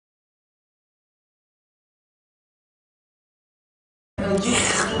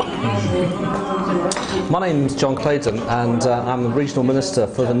My name is John Claydon, and I'm the Regional Minister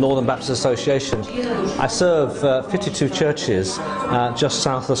for the Northern Baptist Association. I serve 52 churches just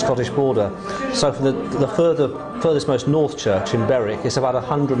south of the Scottish border. So for the furthest most north church in Berwick, it's about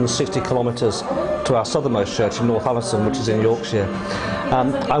 160 kilometres to our southernmost church in Northallerton, which is in Yorkshire.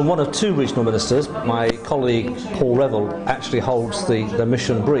 I'm one of two regional ministers. My colleague Paul Revel actually holds the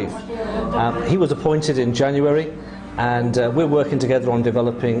mission brief. He was appointed in January, and we're working together on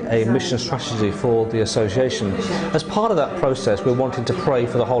developing a mission strategy for the association. As part of that process, we're wanting to pray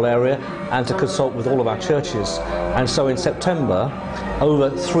for the whole area and to consult with all of our churches. And so in September, over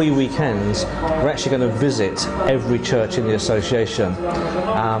 3 weekends, we're actually going to visit every church in the association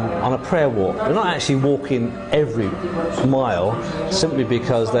on a prayer walk. We're not actually walking every mile simply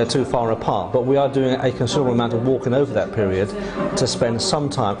because they're too far apart, but we are doing a considerable amount of walking over that period to spend some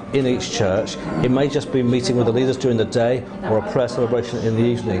time in each church. It may just be meeting with the leaders during the day or a prayer celebration in the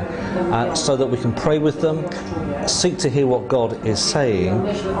evening, so that we can pray with them, seek to hear what God is saying,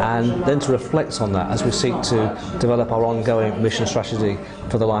 and then to reflect on that as we seek to develop our ongoing mission strategy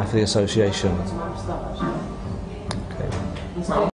for the life of the association. Okay.